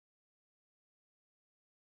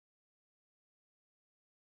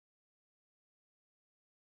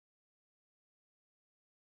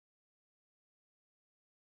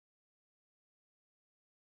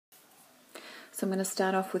So I'm going to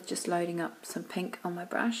start off with just loading up some pink on my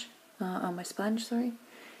brush, on my sponge, sorry.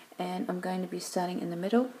 And I'm going to be starting in the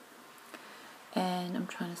middle. And I'm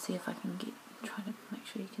trying to see if I can trying to make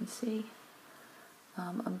sure you can see.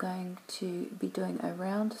 I'm going to be doing a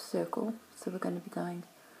round circle, so we're going to be going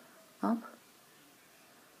up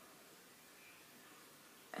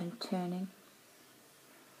and turning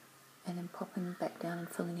and then popping back down and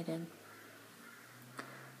filling it in.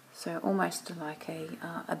 So almost like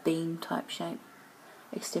a beam type shape,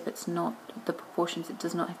 except it's not the proportions, it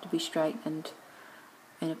does not have to be straight and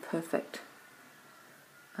in a perfect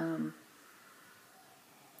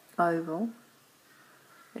oval.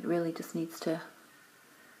 It really just needs to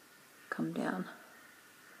come down.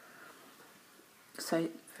 So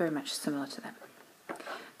very much similar to that.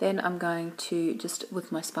 Then I'm going to, just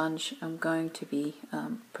with my sponge, I'm going to be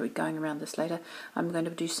probably going around this later, I'm going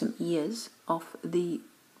to do some ears off the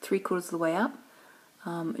 3/4 of the way up,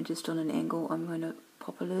 just on an angle. I'm going to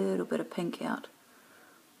pop a little bit of pink out.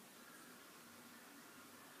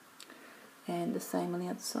 And the same on the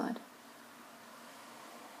other side.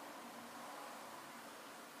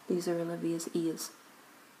 These are Olivia's ears.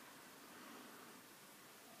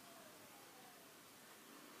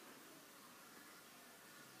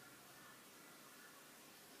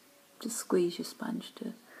 Just squeeze your sponge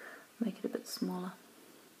to make it a bit smaller.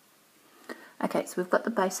 Okay, so we've got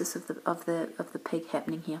the basis of the pig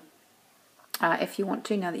happening here. If you want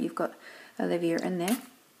to, now that you've got Olivia in there,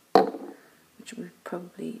 which we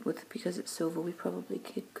probably, because it's silver, we probably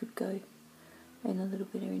could go in a little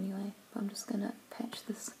bit anyway. But I'm just going to patch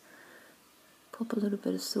this, pop a little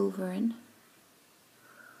bit of silver in.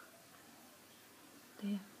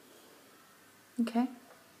 There. Okay.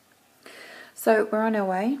 So we're on our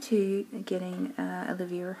way to getting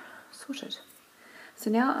Olivia sorted. So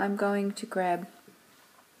now I'm going to grab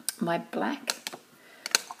my black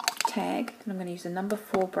tag, and I'm going to use a number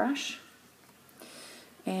 4 brush,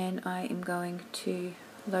 and I am going to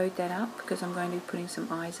load that up because I'm going to be putting some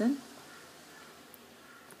eyes in.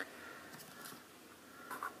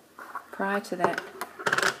 Prior to that,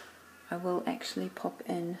 I will actually pop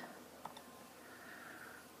in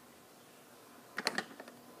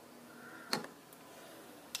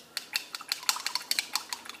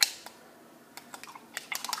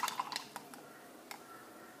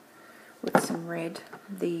with some red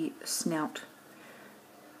the snout.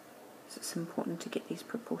 So it's important to get these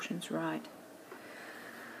proportions right.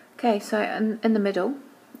 Okay, so in the middle,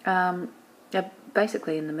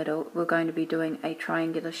 basically in the middle, we're going to be doing a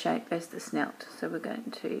triangular shape as the snout. So we're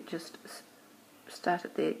going to just start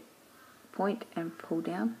at the point and pull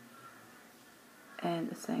down, and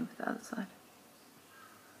the same with the other side,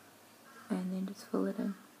 and then just fill it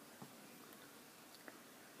in.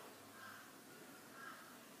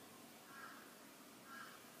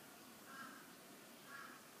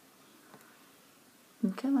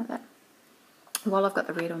 Okay, like that. While I've got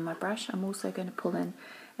the red on my brush, I'm also going to pull in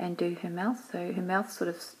and do her mouth. So her mouth sort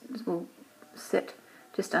of will sit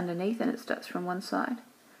just underneath, and it starts from one side,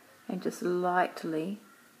 and just lightly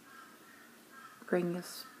bring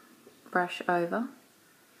this brush over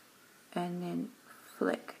and then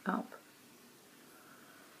flick up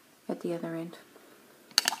at the other end.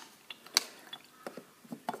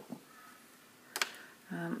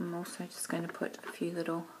 I'm also just going to put a few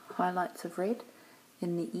little highlights of red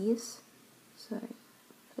in the ears, so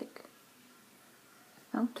flick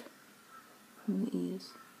out from the ears.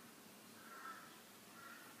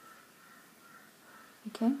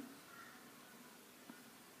 Okay,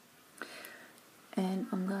 and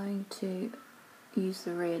I'm going to use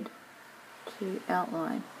the red to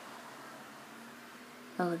outline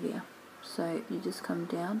Olivia. So you just come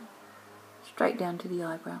down, straight down to the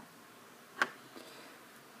eyebrow,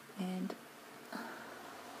 and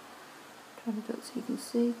trying to do it so you can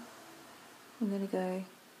see. I'm going to go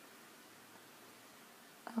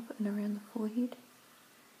up and around the forehead.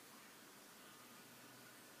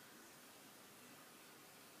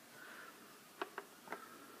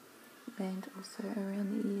 And also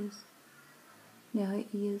around the ears. Now her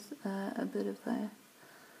ears are a bit of a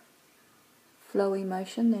flowy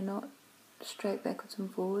motion, they're not straight backwards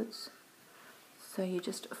and forwards. So you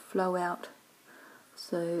just flow out,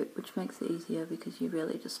 so which makes it easier because you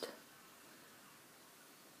really just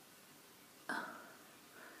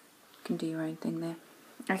can do your own thing there.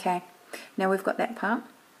 Okay, now we've got that part.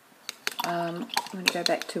 I'm going to go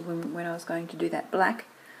back to when I was going to do that black.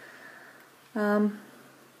 For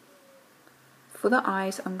the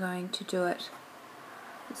eyes, I'm going to do it,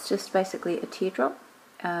 it's just basically a teardrop,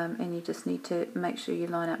 and you just need to make sure you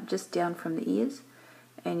line up just down from the ears,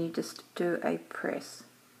 and you just do a press,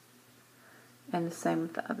 and the same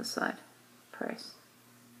with the other side. press.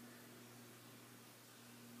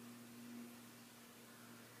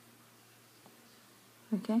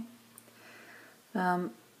 Okay.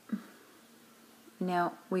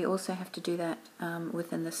 Now we also have to do that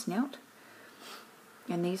within the snout,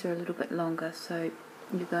 and these are a little bit longer, so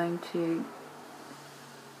you're going to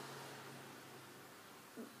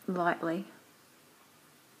lightly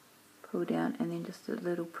pull down and then just a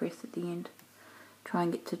little press at the end. Try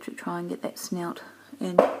and get that snout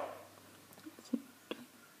in.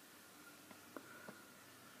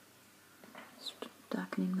 Just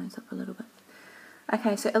darkening those up a little bit.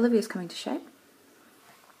 Okay, so Olivia's coming to shape.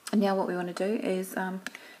 And now what we want to do is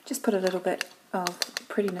just put a little bit of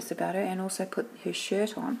prettiness about her, and also put her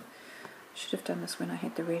shirt on. I should have done this when I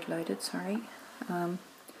had the red loaded, sorry. And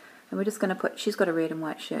we're just going to put, she's got a red and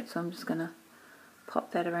white shirt, so I'm just going to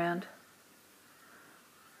pop that around.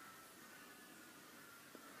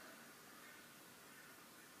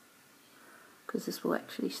 Because this will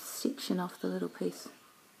actually section off the little piece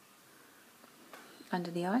under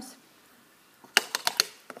the eyes.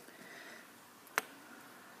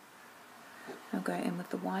 I'll go in with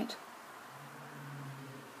the white.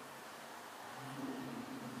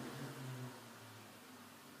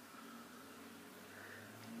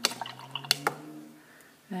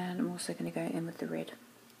 And I'm also going to go in with the red.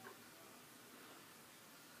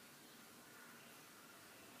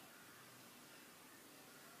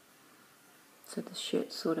 So the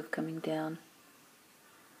shirt's sort of coming down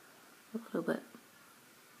a little bit.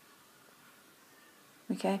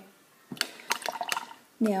 Okay.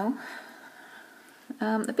 Now,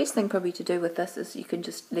 the best thing probably to do with this is you can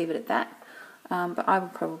just leave it at that. But I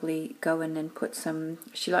would probably go in and put some,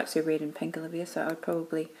 she likes her red and pink, Olivia, so I would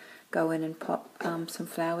probably go in and pop some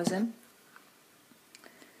flowers in.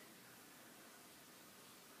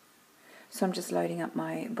 So I'm just loading up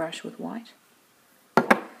my brush with white.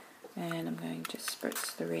 And I'm going to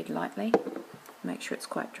spritz the red lightly, make sure it's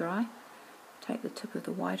quite dry. Take the tip of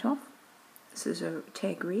the white off. This is a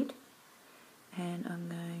tag red. And I'm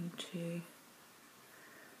going to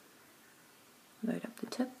load up the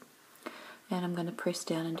tip. And I'm going to press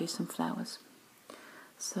down and do some flowers.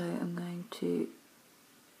 So I'm going to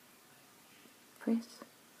press,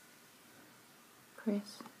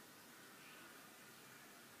 press,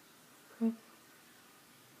 press,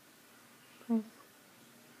 press,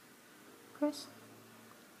 press.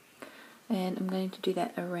 And I'm going to do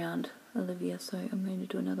that around Olivia, so I'm going to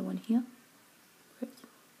do another one here. Press,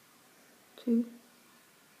 2.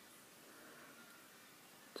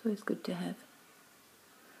 It's always good to have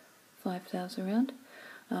 5 flowers around.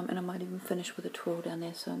 And I might even finish with a twirl down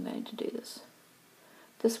there, so I'm going to do this.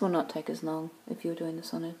 This will not take as long if you're doing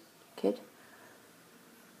this on a kid.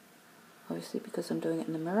 Obviously, because I'm doing it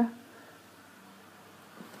in the mirror,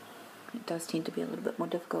 it does tend to be a little bit more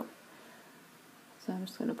difficult. So I'm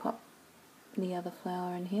just going to pop the other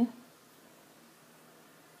flower in here.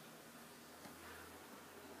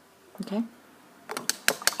 Okay.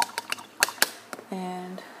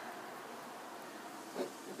 And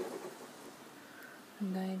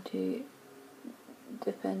I'm going to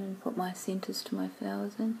dip in and put my centers to my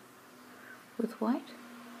flowers in with white.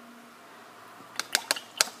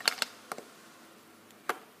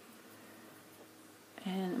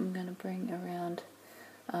 And I'm going to bring around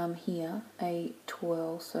here a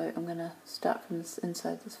twirl, so I'm going to start from this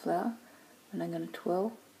inside this flower, and I'm going to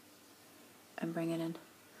twirl and bring it in.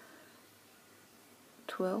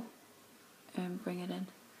 Twirl and bring it in.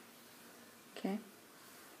 Okay.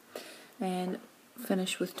 And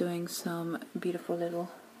finish with doing some beautiful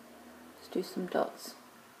little, just do some dots,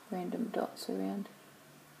 random dots around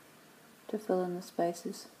to fill in the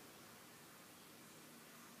spaces.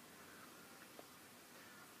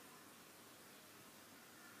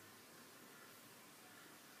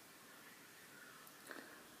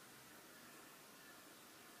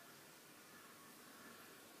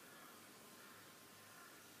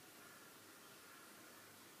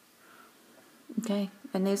 Okay,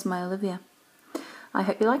 and there's my Olivia. I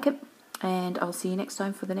hope you like it, and I'll see you next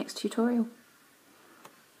time for the next tutorial.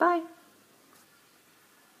 Bye!